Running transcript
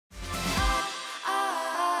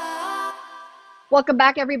Welcome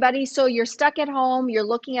back, everybody. So you're stuck at home, you're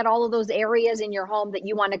looking at all of those areas in your home that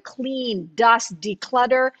you want to clean, dust,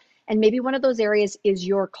 declutter, and maybe one of those areas is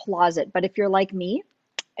your closet. But if you're like me,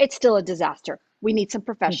 it's still a disaster. We need some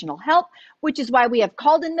professional help, which is why we have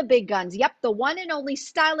called in the big guns. Yep, the one and only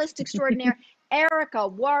stylist extraordinaire, Erica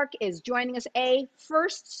Wark, is joining us.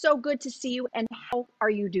 First, so good to see you, and how are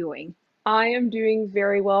you doing? I am doing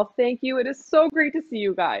very well. Thank you. It is so great to see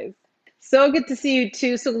you guys. So good to see you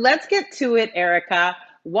too. So let's get to it, Erica.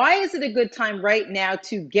 Why is it a good time right now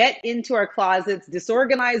to get into our closets,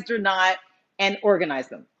 disorganized or not, and organize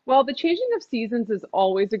them? Well, the changing of seasons is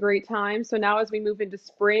always a great time. So now, as we move into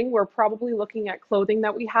spring, we're probably looking at clothing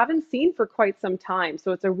that we haven't seen for quite some time.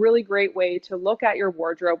 So it's a really great way to look at your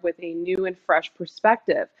wardrobe with a new and fresh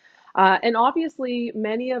perspective. And obviously,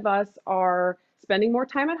 many of us are spending more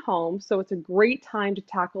time at home. So it's a great time to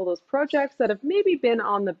tackle those projects that have maybe been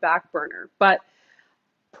on the back burner. But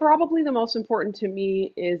probably the most important to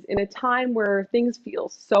me is in a time where things feel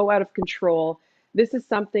so out of control, this is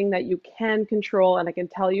something that you can control. And I can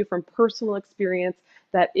tell you from personal experience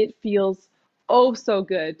that it feels oh so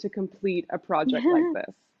good to complete a project like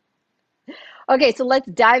this. Okay, so let's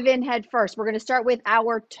dive in head first. We're going to start with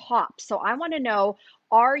our top. So I want to know,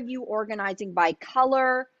 are you organizing by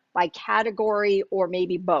color, by category, or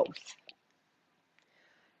maybe both?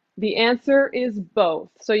 The answer is both.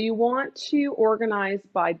 So you want to organize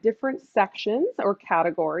by different sections or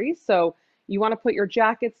categories. So you want to put your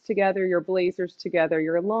jackets together, your blazers together,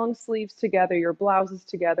 your long sleeves together, your blouses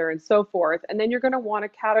together, and so forth. And then you're going to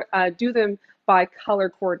want to do them by color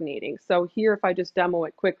coordinating. So here, if I just demo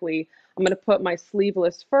it quickly, I'm going to put my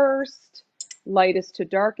sleeveless first, lightest to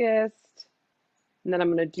darkest. And then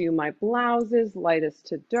I'm going to do my blouses, lightest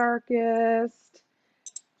to darkest.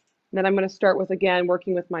 Then I'm going to start with, again,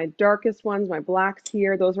 working with my darkest ones, my blacks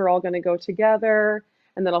here. Those are all going to go together.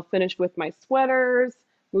 And then I'll finish with my sweaters,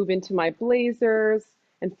 move into my blazers,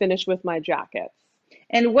 and finish with my jackets.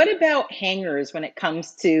 And what about hangers when it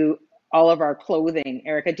comes to all of our clothing,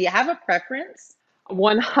 Erica? Do you have a preference?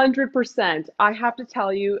 100%. I have to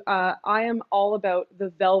tell you, I am all about the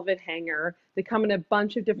velvet hanger. They come in a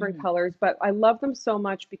bunch of different colors, but I love them so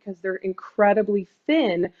much because they're incredibly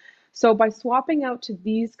thin. So by swapping out to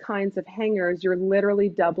these kinds of hangers, you're literally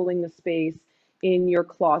doubling the space in your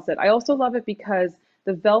closet. I also love it because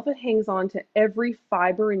the velvet hangs on to every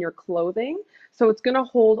fiber in your clothing. So it's going to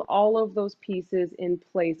hold all of those pieces in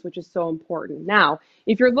place, which is so important. Now,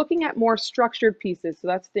 if you're looking at more structured pieces, so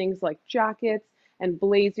that's things like jackets and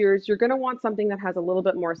blazers, you're going to want something that has a little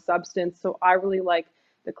bit more substance. So I really like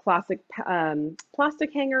the classic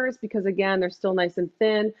plastic hangers because, again, they're still nice and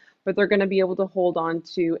thin, but they're going to be able to hold on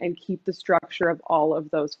to and keep the structure of all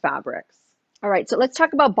of those fabrics. All right, so let's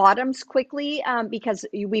talk about bottoms quickly because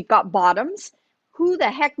we've got bottoms. Who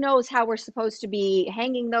the heck knows how we're supposed to be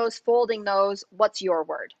hanging those, folding those? What's your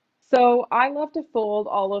word? So I love to fold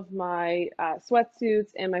all of my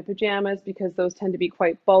sweatsuits and my pajamas because those tend to be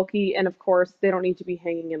quite bulky. And of course, they don't need to be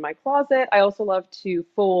hanging in my closet. I also love to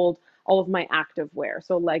fold all of my active wear,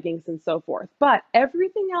 so leggings and so forth. But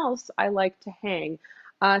everything else I like to hang,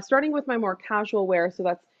 starting with my more casual wear. So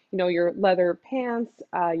that's, your leather pants,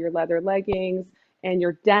 your leather leggings, and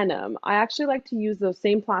your denim. I actually like to use those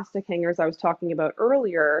same plastic hangers I was talking about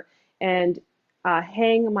earlier and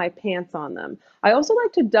hang my pants on them. I also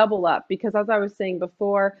like to double up because, as I was saying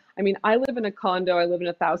before, I mean, I live in a condo, I live in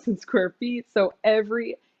 1,000 square feet, so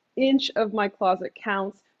every inch of my closet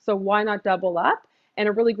counts. So why not double up? And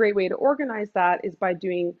a really great way to organize that is by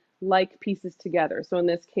doing like pieces together. So in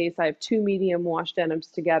this case, I have two medium wash denims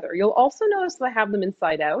together. You'll also notice that I have them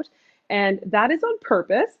inside out, and that is on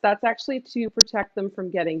purpose. That's actually to protect them from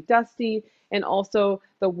getting dusty, and also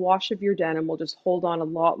the wash of your denim will just hold on a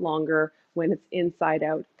lot longer when it's inside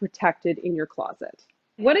out, protected in your closet.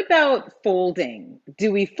 What about folding?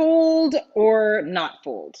 Do we fold or not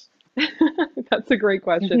fold? That's a great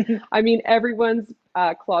question. I mean, everyone's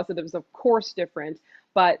closet is, of course, different,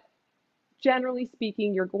 but generally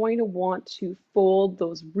speaking, you're going to want to fold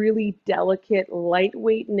those really delicate,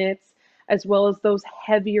 lightweight knits as well as those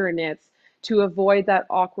heavier knits to avoid that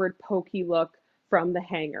awkward, pokey look from the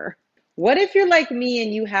hanger. What if you're like me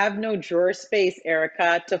and you have no drawer space,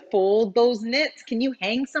 Erica, to fold those knits? Can you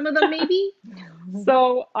hang some of them maybe?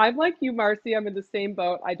 So I'm like you, Marcy. I'm in the same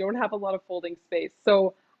boat. I don't have a lot of folding space.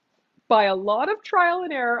 So by a lot of trial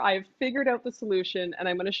and error, I've figured out the solution, and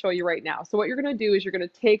I'm going to show you right now. So what you're going to do is you're going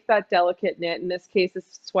to take that delicate knit. In this case,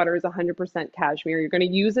 this sweater is 100% cashmere. You're going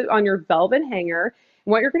to use it on your velvet hanger.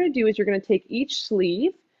 And what you're going to do is you're going to take each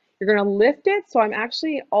sleeve, you're going to lift it. So I'm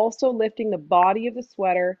actually also lifting the body of the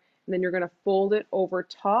sweater, and then you're going to fold it over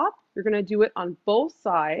top. You're going to do it on both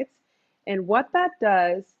sides. And what that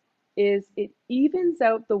does is it evens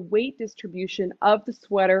out the weight distribution of the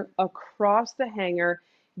sweater across the hanger,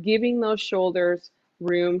 giving those shoulders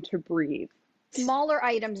room to breathe. Smaller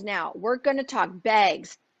items now. We're going to talk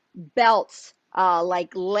bags, belts,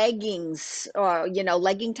 like leggings, or,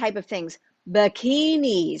 legging type of things,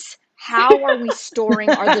 bikinis. How are we storing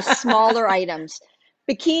are the smaller items?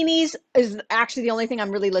 Bikinis is actually the only thing I'm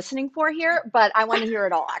really listening for here, but I want to hear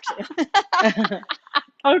it all actually.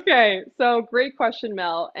 Okay, so great question,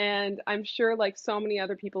 Mel. And I'm sure, like so many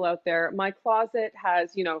other people out there, my closet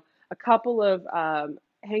has, a couple of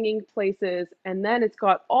hanging places, and then it's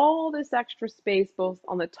got all this extra space both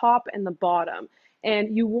on the top and the bottom.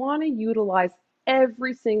 And you want to utilize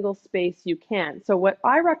every single space you can. So, what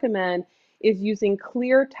I recommend is using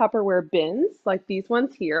clear Tupperware bins like these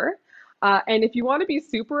ones here. And if you want to be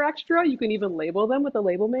super extra, you can even label them with a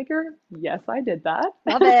label maker. Yes, I did that.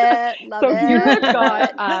 Love it. Love So here it. I've Love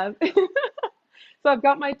got, it. so I've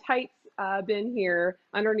got my tights bin here.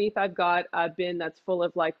 Underneath, I've got a bin that's full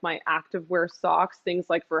of like my activewear socks, things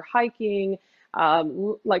like for hiking,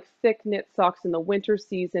 like thick knit socks in the winter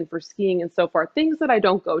season for skiing and so forth, things that I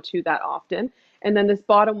don't go to that often. And then this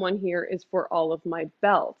bottom one here is for all of my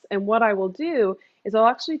belts. And what I will do is I'll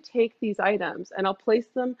actually take these items and I'll place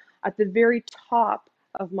them at the very top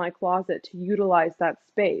of my closet to utilize that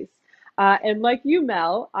space. And like you,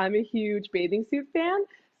 Mel, I'm a huge bathing suit fan.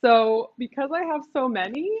 So because I have so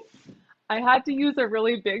many, I had to use a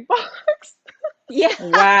really big box. Yeah.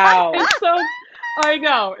 Wow. And so I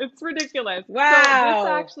know it's ridiculous. So this Wow.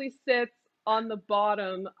 actually sits on the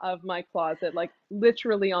bottom of my closet, like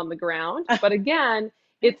literally on the ground. But again,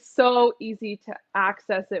 it's so easy to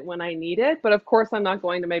access it when I need it. But of course, I'm not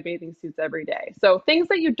going to my bathing suits every day. So things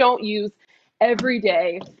that you don't use every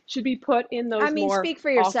day should be put in I those mean, more speak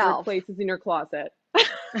for awkward yourself. places in your closet.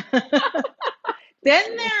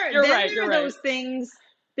 Then there, You're then right, there you're are right. those things,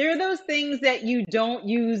 there are those things that you don't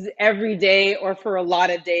use every day or for a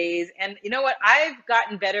lot of days. And you know what? I've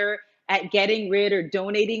gotten better at getting rid or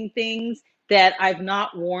donating things that I've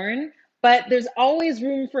not worn, but there's always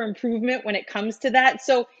room for improvement when it comes to that.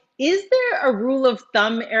 So is there a rule of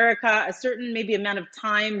thumb, Erica, a certain maybe amount of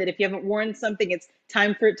time that if you haven't worn something, it's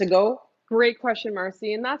time for it to go? Great question,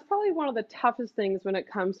 Marcy. And that's probably one of the toughest things when it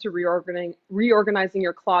comes to reorganizing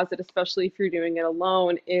your closet, especially if you're doing it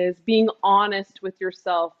alone, is being honest with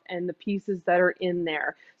yourself and the pieces that are in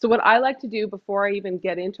there. So what I like to do before I even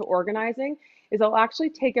get into organizing is I'll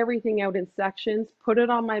actually take everything out in sections, put it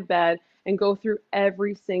on my bed, and go through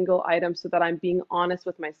every single item so that I'm being honest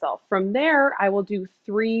with myself. From there, I will do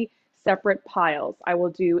three separate piles. I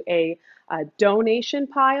will do a donation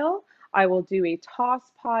pile, I will do a toss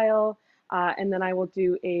pile, and then I will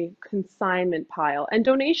do a consignment pile. And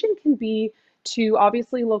donation can be to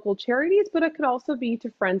obviously local charities, but it could also be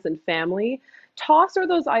to friends and family. Toss are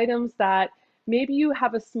those items that maybe you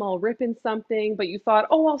have a small rip in something, but you thought,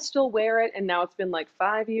 oh, I'll still wear it. And now it's been like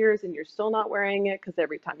 5 years and you're still not wearing it because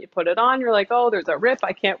every time you put it on, you're like, oh, there's a rip.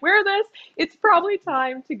 I can't wear this. It's probably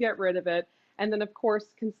time to get rid of it. And then, of course,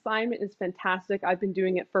 consignment is fantastic. I've been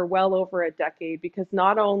doing it for well over a decade because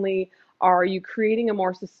not only are you creating a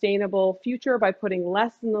more sustainable future by putting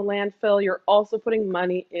less in the landfill, you're also putting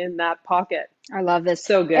money in that pocket. I love this.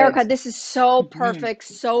 So good. Erica, this is so Mhm. perfect,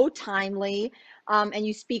 so timely, and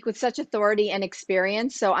you speak with such authority and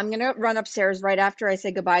experience. So I'm going to run upstairs right after I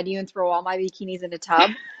say goodbye to you and throw all my bikinis in a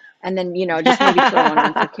tub and then, just maybe throw one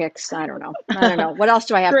on for kicks. I don't know. I don't know. What else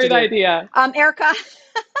do I have to Great do? idea. Erica,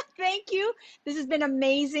 thank you. This has been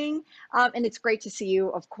amazing. And it's great to see you,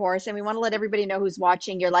 of course. And we want to let everybody know who's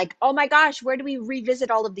watching. You're like, oh my gosh, where do we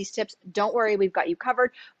revisit all of these tips? Don't worry, we've got you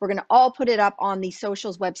covered. We're going to all put it up on the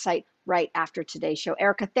socials website right after today's show.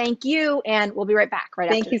 Erica, thank you. And we'll be right back right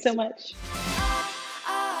after Thank you so this. much.